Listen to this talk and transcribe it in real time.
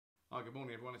Hi, good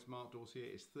morning everyone, it's Mark Dawes here.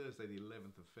 It's Thursday the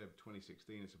 11th of Feb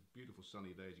 2016. It's a beautiful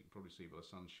sunny day, as you can probably see by the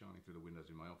sun shining through the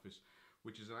windows in my office,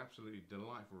 which is an absolutely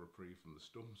delightful reprieve from the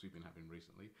storms we've been having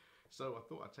recently. So I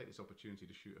thought I'd take this opportunity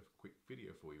to shoot a quick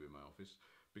video for you in my office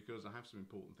because I have some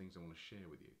important things I want to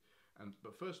share with you.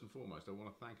 But first and foremost, I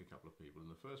want to thank a couple of people, and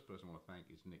the first person I want to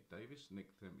thank is Nick Davis.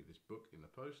 Nick sent me this book in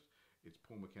the post. It's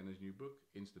Paul McKenna's new book,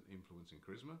 Instant Influence and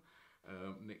Charisma.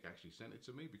 Nick actually sent it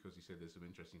to me because he said there's some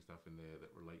interesting stuff in there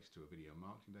that relates to a video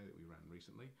marketing day that we ran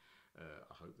recently.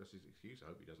 I hope that's his excuse.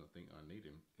 I hope he doesn't think I need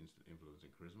instant influence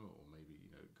and charisma, or maybe, you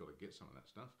know, got to get some of that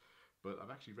stuff. But I've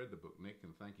actually read the book, Nick,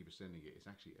 and thank you for sending it. It's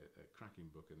actually a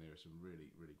cracking book, and there is some really,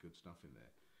 really good stuff in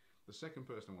there. The second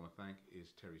person I want to thank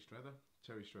is Terry Strather.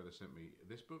 Terry Strather sent me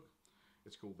this book.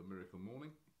 It's called The Miracle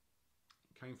Morning.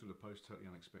 Came through the post totally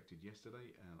unexpected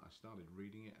yesterday, and I started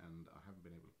reading it and I haven't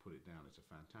been able to put it down. It's a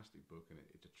fantastic book, and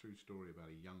it's a true story about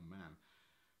a young man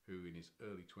who in his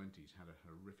early 20s had a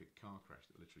horrific car crash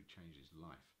that literally changed his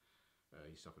life.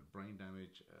 He suffered brain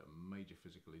damage, major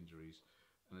physical injuries,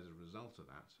 and as a result of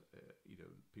that,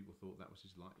 people thought that was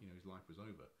his life, his life was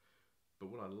over. But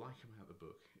what I like about the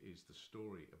book is the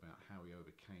story about how he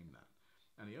overcame that.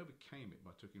 And he overcame it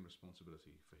by taking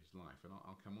responsibility for his life, and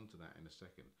I'll come on to that in a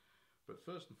second. But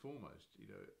first and foremost,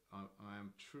 I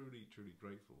am truly, truly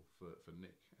grateful for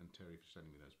Nick and Terry for sending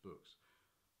me those books,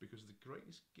 because the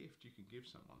greatest gift you can give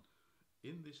someone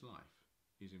in this life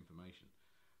is information,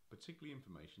 particularly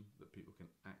information that people can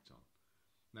act on.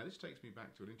 Now, this takes me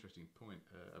back to an interesting point,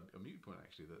 a mute point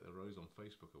actually, that arose on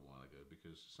Facebook a while ago,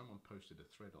 because someone posted a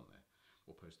thread on there,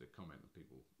 or posted a comment, and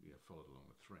people followed along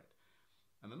the thread.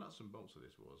 And the nuts and bolts of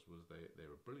this was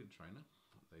they're a brilliant trainer.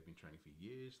 They've been training for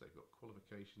years. They've got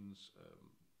qualifications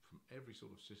from every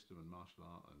sort of system and martial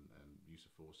art and use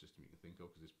of force system you can think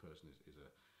of, because this person is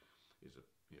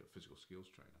a physical skills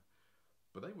trainer.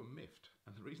 But they were miffed,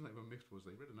 and the reason they were miffed was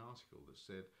they read an article that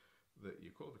said that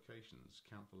your qualifications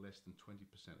count for less than 20%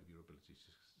 of your ability to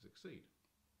succeed.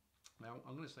 Now,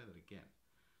 I'm going to say that again.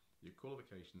 Your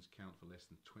qualifications count for less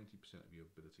than 20% of your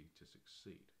ability to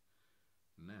succeed.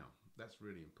 Now, that's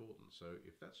really important. So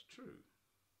if that's true,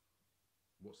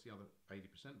 what's the other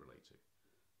 80% relate to?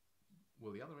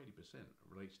 Well, the other 80%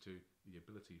 relates to the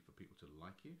ability for people to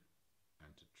like you and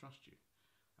to trust you.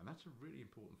 And that's a really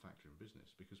important factor in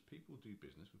business, because people do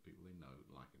business with people they know,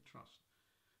 like, and trust.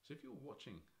 So if you're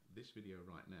watching this video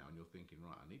right now and you're thinking,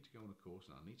 right, I need to go on a course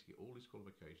and I need to get all these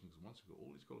qualifications, and once I've got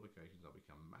all these qualifications, I'll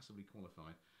become massively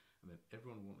qualified, and then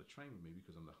everyone will want to train with me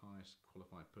because I'm the highest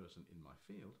qualified person in my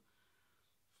field,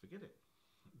 forget it.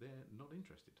 They're not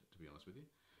interested, to be honest with you.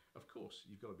 Of course,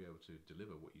 you've got to be able to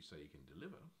deliver what you say you can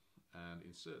deliver, and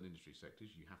in certain industry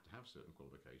sectors you have to have certain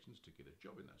qualifications to get a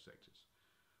job in those sectors.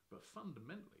 But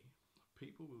fundamentally,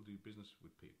 people will do business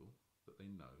with people that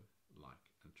they know, like,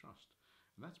 and trust.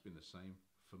 And that's been the same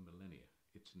for millennia.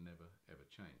 It's never, ever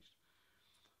changed.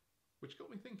 Which got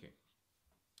me thinking,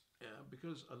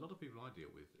 because a lot of people I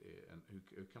deal with and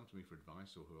who come to me for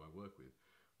advice, or who I work with,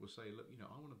 will say, look,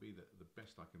 I want to be the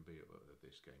best I can be at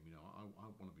this game. I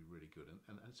want to be really good.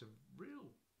 And it's a real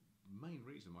main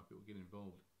reason why people get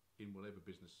involved in whatever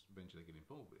business venture they get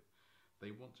involved with.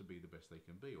 They want to be the best they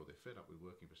can be, or they're fed up with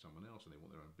working for someone else and they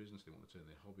want their own business, they want to turn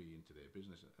their hobby into their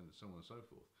business, and so on and so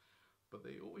forth. But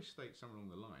they always state somewhere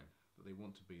along the line that they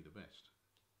want to be the best.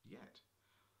 Yet,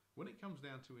 when it comes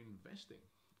down to investing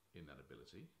in that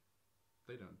ability,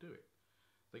 they don't do it.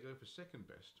 They go for second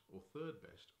best, or third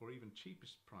best, or even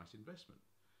cheapest price investment.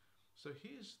 So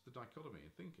here's the dichotomy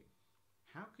in thinking.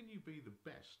 How can you be the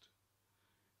best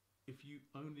if you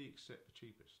only accept the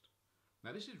cheapest?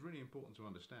 Now, this is really important to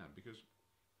understand, because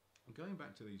going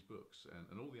back to these books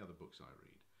and all the other books I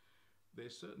read,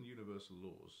 there's certain universal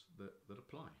laws that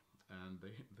apply, and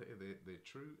they're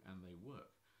true and they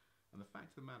work. And the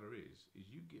fact of the matter is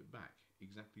you get back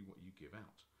exactly what you give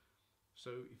out.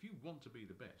 So if you want to be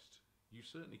the best, you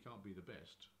certainly can't be the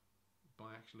best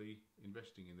by actually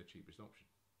investing in the cheapest option.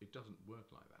 It doesn't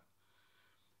work like that.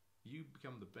 You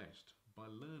become the best by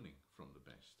learning from the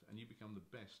best, and you become the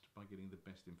best by getting the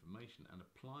best information and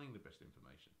applying the best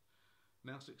information.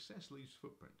 Now, success leaves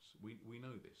footprints. We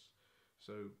know this.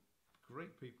 So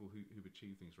great people who've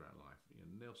achieved things throughout life,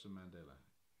 Nelson Mandela,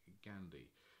 Gandhi,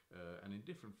 and in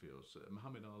different fields,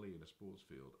 Muhammad Ali in the sports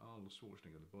field, Arnold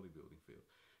Schwarzenegger in the bodybuilding field.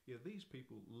 These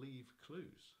people leave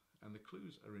clues, and the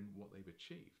clues are in what they've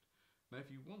achieved. Now, if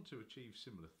you want to achieve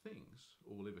similar things,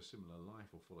 or live a similar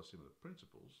life, or follow similar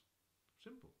principles,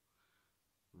 simple.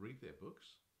 Read their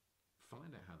books,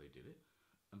 find out how they did it,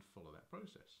 and follow that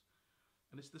process.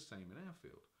 And it's the same in our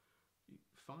field. You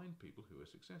find people who are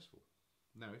successful.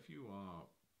 Now, if you are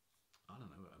I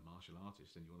don't know, a martial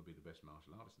artist and you want to be the best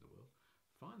martial artist in the world,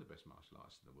 find the best martial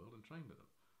artists in the world and train with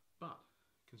them. But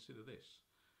consider this.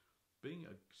 Being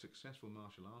a successful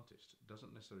martial artist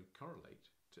doesn't necessarily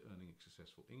correlate to earning a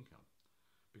successful income,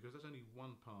 because that's only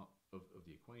one part of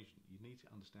the equation. You need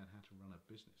to understand how to run a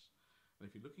business. And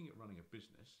if you're looking at running a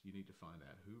business, you need to find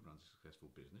out who runs a successful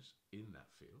business in that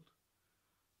field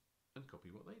and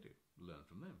copy what they do. Learn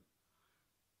from them.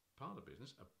 Part of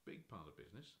business, a big part of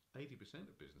business, 80%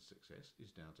 of business success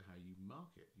is down to how you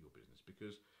market your business,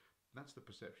 because that's the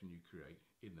perception you create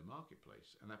in the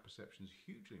marketplace. And that perception is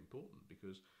hugely important,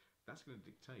 because that's going to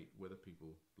dictate whether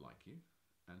people like you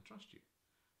and trust you.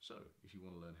 So if you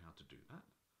want to learn how to do that,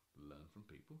 learn from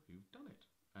people who've done it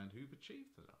and who've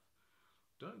achieved stuff.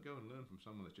 Don't go and learn from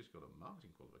someone that's just got a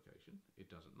marketing qualification. It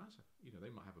doesn't matter. You know,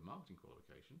 they might have a marketing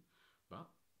qualification, but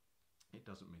it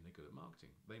doesn't mean they're good at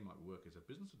marketing. They might work as a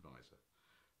business advisor.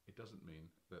 It doesn't mean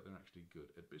that they're actually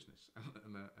good at business.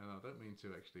 And I don't mean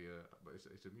to actually, but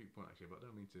it's a moot point actually, but I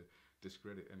don't mean to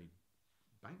discredit any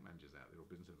bank managers out there or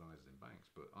business advisors in banks,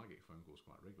 but I get phone calls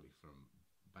quite regularly from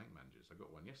bank managers. I got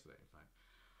one yesterday, in fact,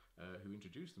 who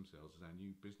introduced themselves as our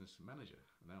new business manager.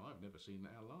 Now, I've never seen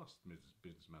our last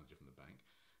business manager from the bank,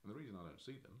 and the reason I don't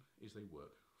see them is they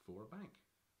work for a bank.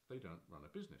 They don't run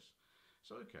a business.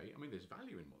 So, okay, I mean, there's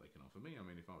value in what they can offer me. I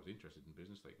mean, if I was interested in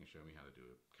business, they can show me how to do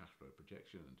a cash flow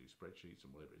projection and do spreadsheets and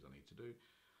whatever it is I need to do.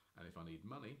 And if I need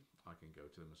money, I can go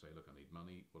to them and say, look, I need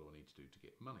money. What do I need to do to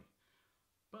get money?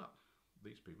 But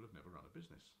these people have never run a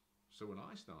business. So when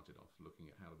I started off looking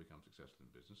at how to become successful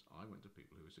in business, I went to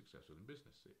people who were successful in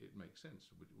business. It makes sense.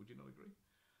 Would you not agree?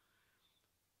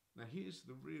 Now, here's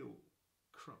the real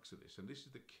crux of this, and this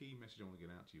is the key message I want to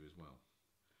get out to you as well.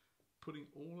 Putting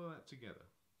all of that together,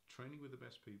 training with the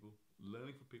best people,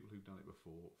 learning from people who've done it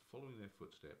before, following their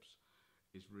footsteps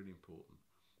is really important.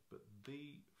 But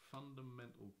the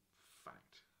fundamental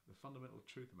fact, the fundamental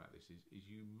truth about this is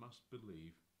you must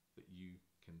believe that you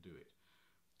can do it.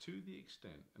 To the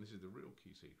extent, and this is the real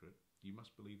key secret, you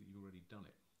must believe that you've already done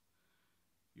it.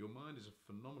 Your mind is a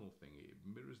phenomenal thing. It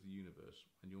mirrors the universe,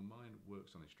 and your mind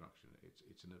works on instruction.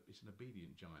 It's an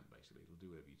obedient giant, basically. It'll do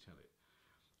whatever you tell it.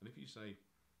 And if you say,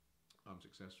 I'm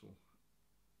successful,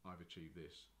 I've achieved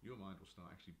this, your mind will start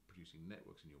actually producing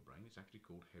networks in your brain. It's actually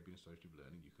called Hebbian Associative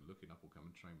Learning. You can look it up or come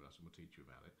and train with us and we'll teach you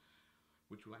about it,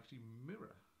 which will actually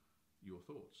mirror your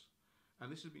thoughts.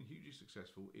 And this has been hugely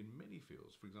successful in many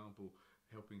fields. For example,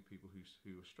 helping people who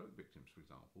are stroke victims, for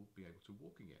example, be able to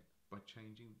walk again by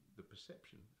changing the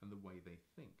perception and the way they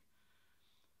think.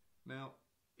 Now,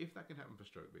 if that can happen for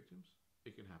stroke victims,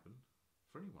 it can happen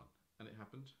for anyone. And it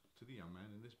happened to the young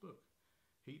man in this book.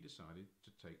 He decided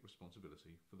to take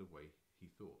responsibility for the way he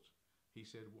thought. He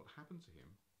said what happened to him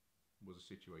was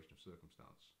a situation of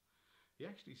circumstance. He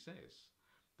actually says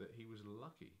that he was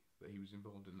lucky that he was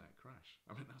involved in that crash.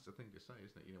 I mean, that's the thing to say,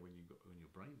 isn't it? You know, when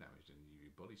your brain damaged and your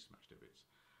body smashed to bits.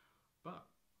 But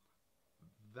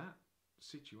that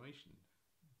situation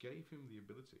gave him the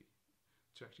ability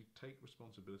to actually take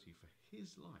responsibility for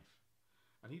his life.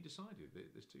 And he decided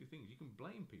that there's two things. You can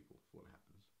blame people for what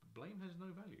happens, but blame has no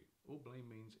value. All blame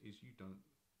means is you don't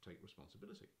take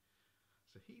responsibility.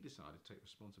 So he decided to take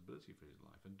responsibility for his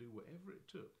life and do whatever it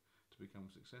took to become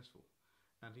successful.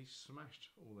 And he smashed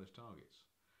all those targets.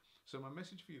 So my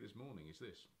message for you this morning is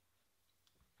this.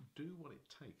 Do what it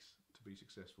takes to be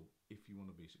successful if you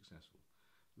want to be successful.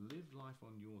 Live life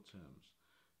on your terms.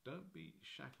 Don't be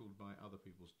shackled by other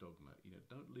people's dogma. You know,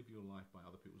 don't live your life by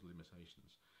other people's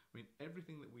limitations. I mean,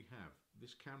 everything that we have,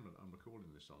 this camera that I'm recording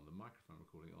this on, the microphone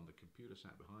recording on, the computer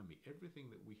sat behind me,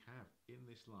 everything that we have in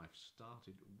this life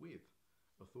started with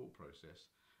a thought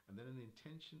process and then an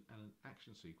intention and an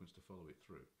action sequence to follow it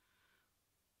through.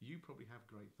 You probably have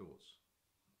great thoughts,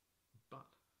 but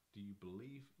do you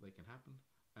believe they can happen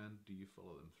and do you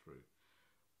follow them through?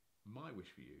 My wish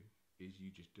for you is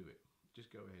you just do it. Just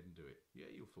go ahead and do it.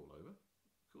 Yeah, you'll fall over.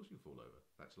 Of course you'll fall over.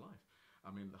 That's life. I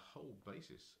mean, the whole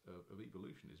basis of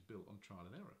evolution is built on trial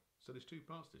and error. So there's two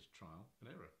parts to this, trial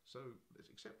and error. So let's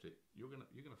accept it. You're gonna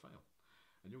fail.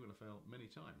 And you're gonna fail many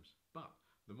times. But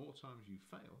the more times you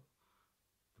fail,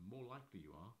 the more likely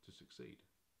you are to succeed.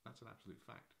 That's an absolute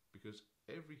fact. Because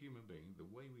every human being,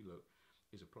 the way we look,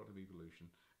 is a product of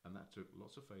evolution. And that took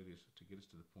lots of failures to get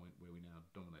us to the point where we now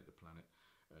dominate the planet.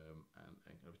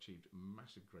 And have achieved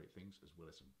massive great things, as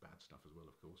well as some bad stuff as well,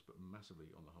 of course, but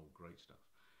massively on the whole great stuff.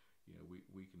 You know,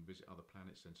 we can visit other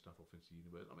planets, send stuff off into the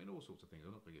universe. I mean, all sorts of things.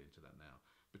 I'm not going to get into that now,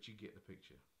 but you get the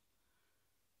picture.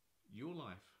 Your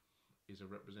life is a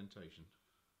representation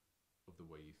of the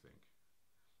way you think.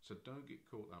 So don't get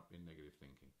caught up in negative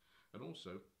thinking. And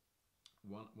also,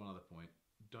 one other point,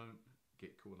 don't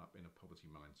get caught up in a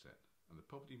poverty mindset. And the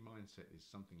poverty mindset is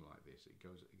something like this. It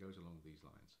goes along these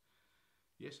lines.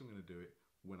 Yes, I'm going to do it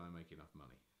when I make enough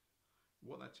money.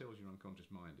 What that tells your unconscious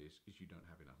mind is you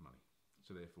don't have enough money.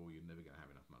 So therefore you're never going to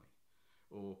have enough money.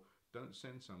 Or don't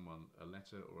send someone a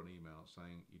letter or an email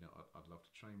saying, I'd love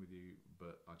to train with you,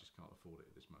 but I just can't afford it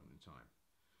at this moment in time.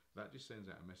 That just sends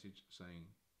out a message saying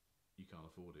you can't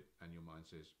afford it, and your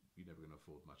mind says you're never going to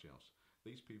afford much else.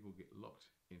 These people get locked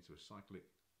into a cyclic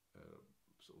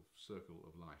sort of circle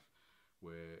of life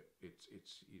where it's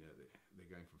they're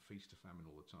going from feast to famine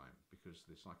all the time, because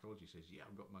the psychology says, yeah,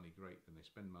 I've got money, great, and they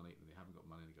spend money, and they haven't got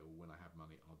money, and they go, well, when I have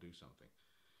money, I'll do something.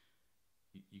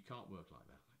 You can't work like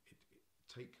that.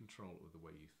 Take control of the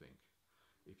way you think.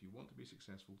 If you want to be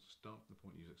successful, start from the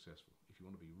point you're successful. If you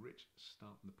want to be rich,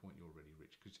 start from the point you're already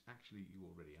rich, because actually you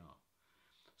already are.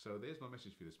 So there's my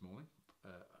message for you this morning.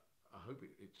 I hope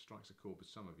it strikes a chord with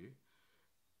some of you.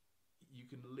 You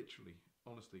can literally,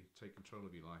 honestly, take control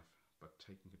of your life by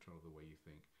taking control of the way you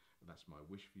think. And that's my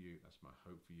wish for you. That's my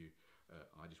hope for you.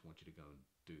 I just want you to go and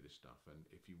do this stuff. And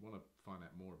if you want to find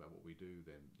out more about what we do,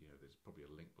 then there's probably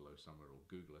a link below somewhere, or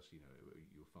Google us.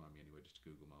 You'll find me anywhere. Just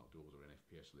Google Mark Dawes or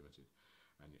NFPS Limited,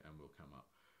 and we'll come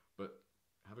up. But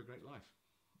have a great life.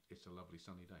 It's a lovely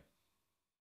sunny day.